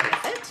familiar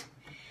with it.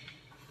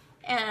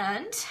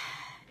 And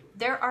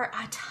there are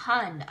a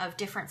ton of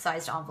different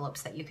sized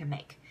envelopes that you can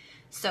make.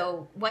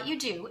 So what you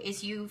do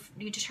is you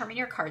determine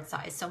your card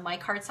size. So my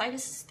card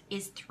size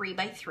is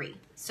 3x3.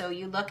 So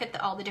you look at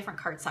all the different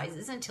card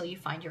sizes until you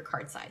find your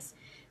card size.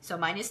 So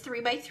mine is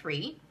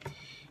 3x3,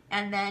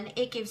 and then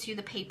it gives you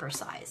the paper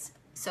size.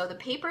 So the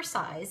paper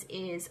size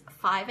is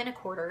 5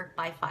 1/4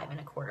 by 5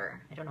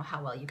 1/4. I don't know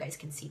how well you guys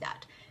can see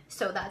that.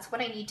 So that's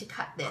what I need to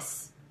cut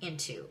this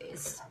into,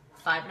 is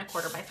 5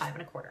 1/4 by 5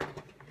 1/4.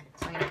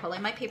 So I'm going to pull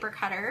in my paper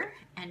cutter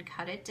and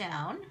cut it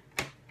down.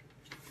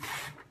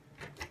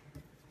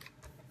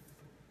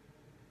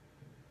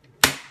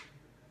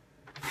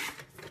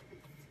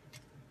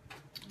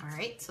 All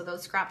right, so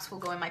those scraps will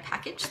go in my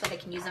package so that I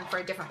can use them for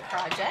a different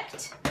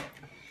project.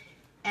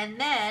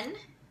 And then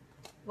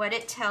what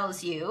it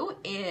tells you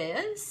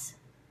is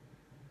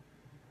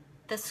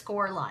the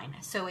score line.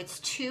 So it's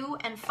 2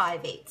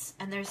 5/8.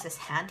 And there's this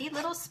handy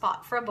little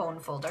spot for a bone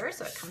folder.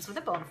 So it comes with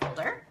a bone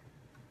folder.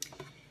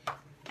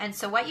 And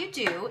so what you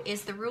do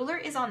is the ruler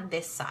is on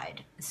this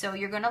side. So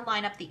you're going to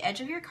line up the edge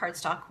of your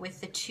cardstock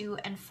with the 2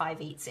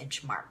 5/8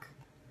 inch mark.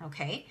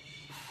 Okay.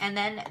 And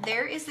then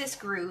there is this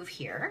groove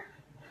here.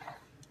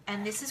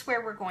 And this is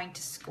where we're going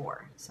to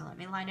score. So let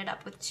me line it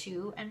up with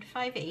 2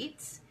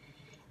 5/8.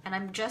 And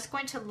I'm just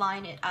going to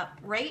line it up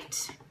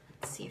right,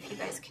 let's see if you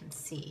guys can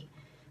see.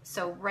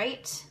 So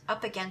right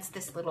up against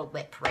this little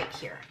lip right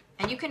here.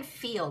 And you can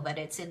feel that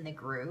it's in the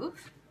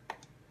groove.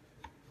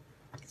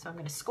 So I'm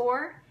going to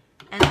score,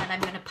 and then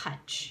I'm going to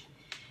punch.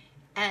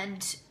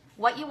 And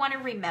what you want to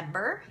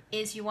remember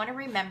is you want to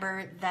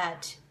remember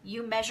that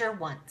you measure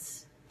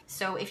once.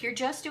 So if you're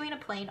just doing a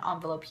plain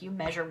envelope, you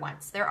measure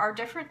once. There are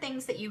different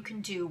things that you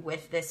can do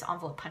with this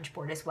envelope punch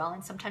board as well,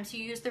 and sometimes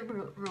you use the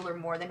ruler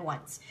more than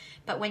once.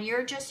 But when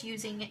you're just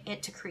using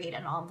it to create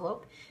an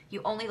envelope,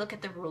 you only look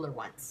at the ruler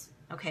once,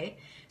 okay?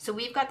 So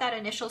we've got that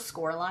initial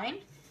score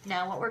line.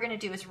 Now what we're gonna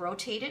do is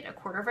rotate it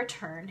 1/4 of a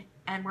turn,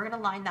 and we're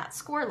gonna line that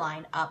score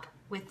line up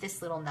with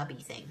this little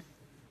nubby thing.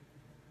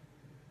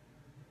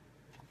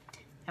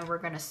 And we're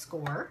gonna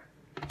score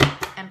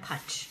and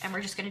punch. And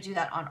we're just gonna do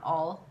that on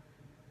all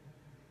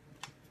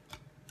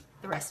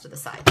the rest of the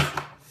sides.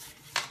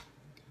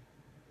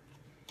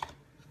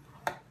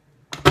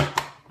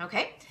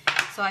 Okay,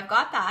 so I've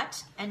got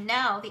that. And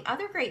now the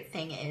other great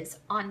thing is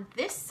on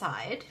this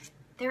side,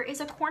 there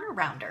is a corner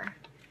rounder.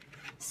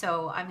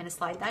 So I'm going to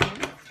slide that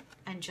in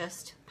and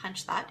just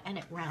punch that, and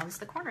it rounds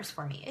the corners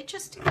for me. It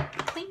just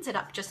cleans it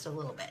up just a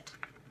little bit.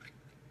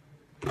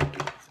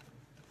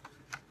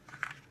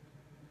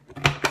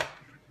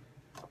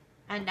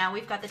 And now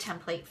we've got the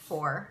template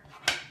for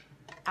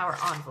our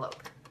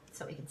envelope.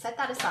 So we can set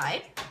that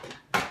aside.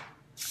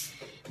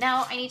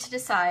 Now I need to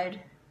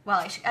decide,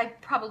 well, I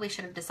probably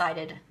should have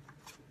decided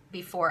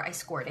before I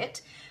scored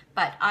it,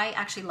 but I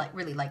actually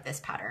really like this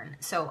pattern.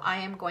 So I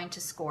am going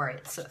to score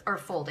it, or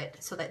fold it,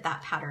 so that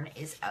that pattern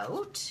is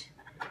out.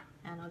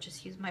 And I'll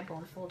just use my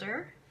bone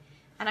folder.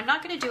 And I'm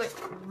not going to do it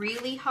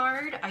really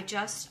hard.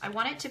 I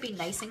want it to be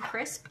nice and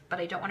crisp, but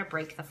I don't want to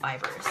break the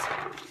fibers.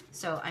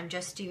 So I'm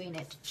just doing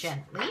it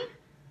gently.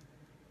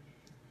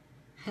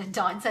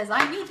 Dawn says,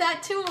 I need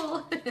that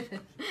tool.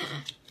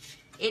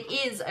 It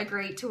is a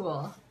great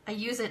tool. I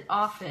use it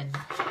often.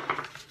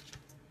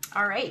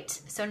 All right,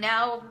 so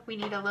now we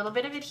need a little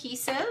bit of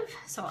adhesive.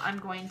 So I'm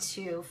going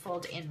to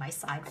fold in my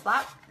side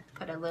flap,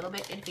 put a little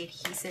bit of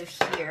adhesive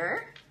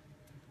here,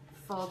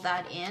 fold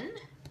that in,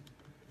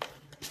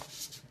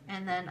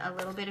 and then a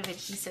little bit of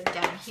adhesive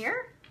down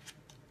here,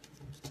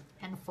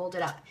 and fold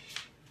it up.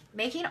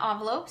 Making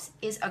envelopes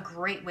is a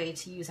great way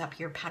to use up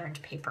your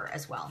patterned paper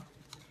as well.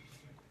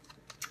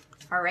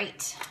 All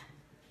right,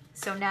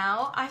 so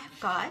now I have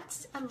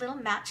got a little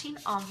matching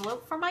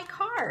envelope for my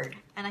card,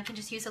 and I can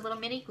just use a little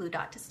mini glue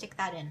dot to stick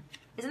that in.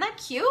 Isn't that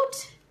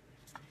cute?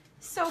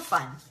 So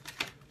fun.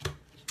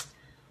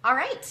 All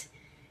right,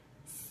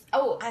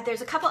 Oh,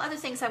 there's a couple other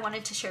things I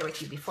wanted to share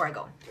with you before I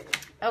go.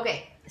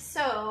 Okay,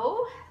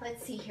 so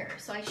let's see here.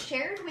 So I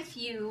shared with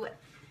you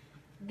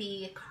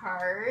the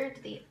card,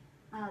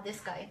 this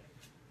guy,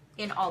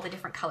 in all the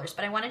different colors,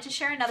 but I wanted to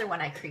share another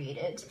one I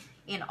created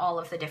in all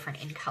of the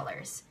different in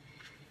colors.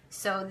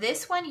 So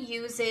this one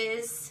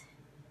uses,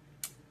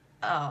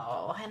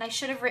 oh, and I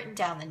should have written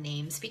down the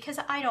names because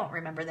I don't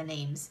remember the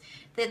names.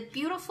 The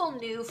beautiful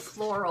new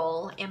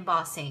floral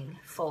embossing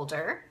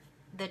folder,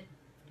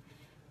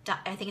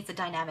 I think it's a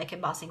dynamic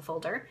embossing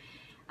folder,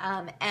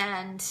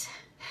 and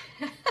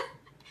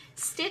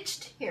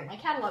stitched, here, my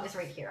catalog is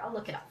right here. I'll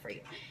look it up for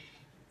you.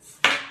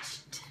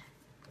 Stitched,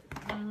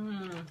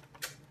 can't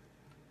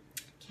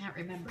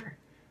remember.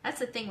 That's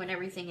the thing when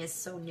everything is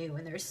so new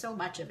and there's so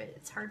much of it,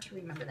 it's hard to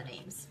remember the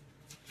names.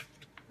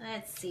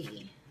 Let's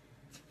see.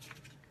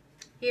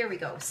 Here we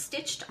go,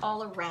 Stitched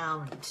All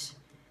Around.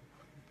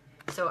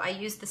 So I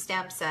used the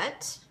stamp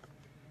set.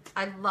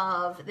 I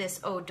love this,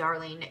 oh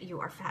darling, you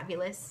are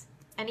fabulous.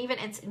 And even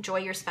Enjoy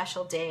Your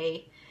Special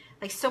Day.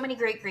 Like so many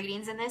great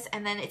greetings in this,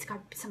 and then it's got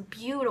some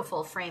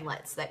beautiful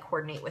framelits that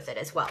coordinate with it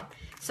as well.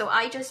 So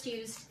I just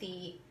used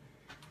the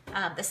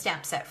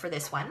stamp set for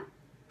this one.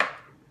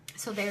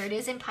 So there it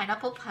is in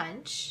Pineapple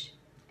Punch,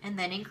 and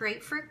then in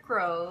Grapefruit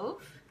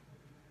Grove,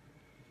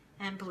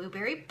 and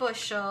Blueberry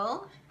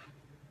Bushel,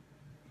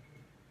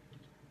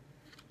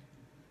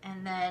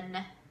 and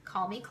then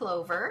Call Me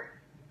Clover,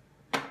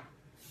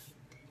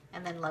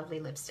 and then Lovely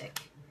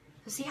Lipstick.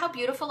 So see how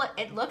beautiful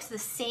it looks? The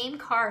same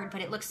card, but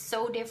it looks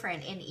so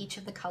different in each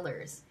of the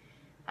colors.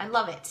 I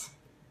love it.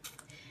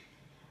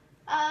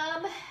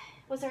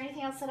 Was there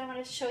anything else that I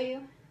wanted to show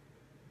you?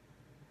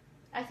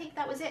 I think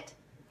that was it.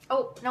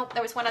 Oh, no,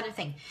 there was one other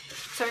thing.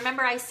 So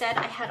remember I said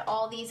I had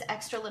all these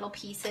extra little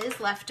pieces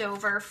left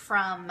over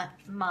from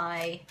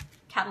my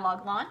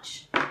catalog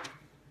launch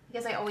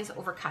because I always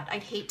overcut.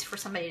 I'd hate for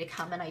somebody to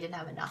come and I didn't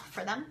have enough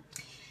for them.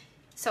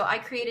 So I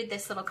created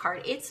this little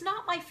card. It's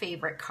not my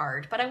favorite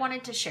card, but I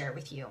wanted to share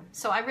with you.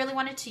 So I really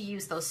wanted to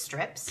use those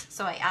strips.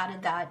 So I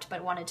added that,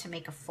 but wanted to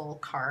make a full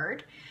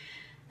card.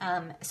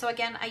 So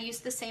again, I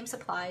used the same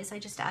supplies. I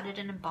just added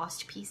an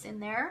embossed piece in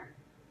there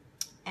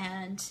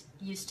and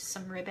used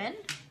some ribbon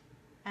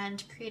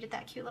and created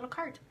that cute little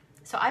card.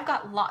 So I've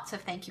got lots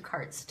of thank you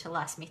cards to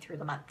last me through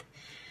the month.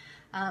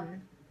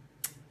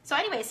 So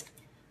anyways,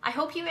 I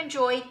hope you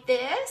enjoyed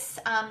this.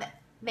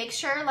 Make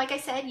sure, like I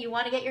said, you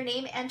want to get your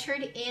name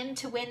entered in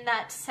to win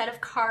that set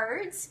of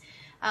cards.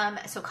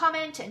 So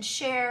comment and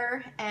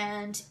share.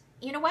 And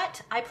you know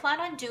what? I plan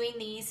on doing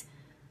these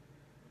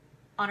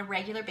on a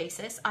regular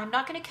basis. I'm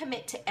not going to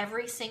commit to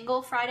every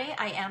single Friday.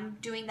 I am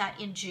doing that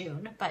in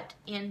June, but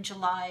in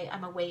July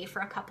I'm away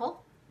for a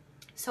couple.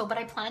 So, but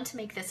I plan to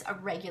make this a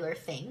regular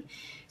thing.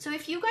 So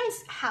if you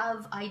guys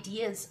have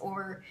ideas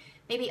or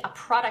maybe a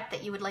product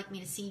that you would like me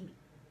to see,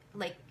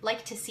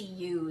 like to see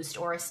used,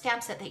 or a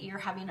stamp set that you're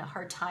having a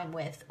hard time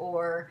with,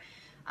 or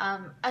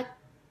a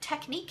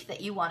technique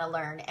that you want to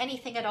learn,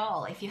 anything at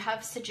all, if you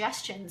have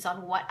suggestions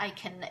on what I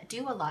can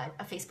do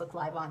a Facebook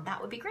Live on,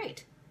 that would be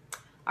great.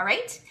 All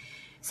right.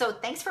 So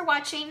thanks for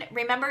watching.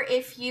 Remember,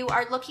 if you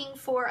are looking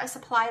for a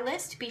supply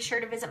list, be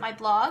sure to visit my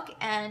blog.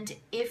 And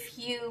if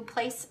you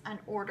place an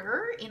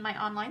order in my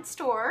online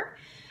store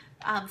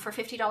for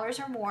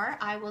 $50 or more,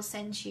 I will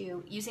send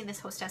you, using this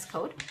hostess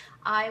code,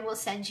 I will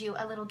send you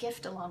a little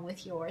gift along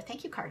with your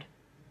thank you card.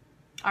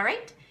 All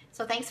right.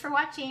 So thanks for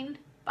watching.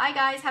 Bye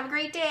guys. Have a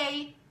great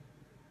day.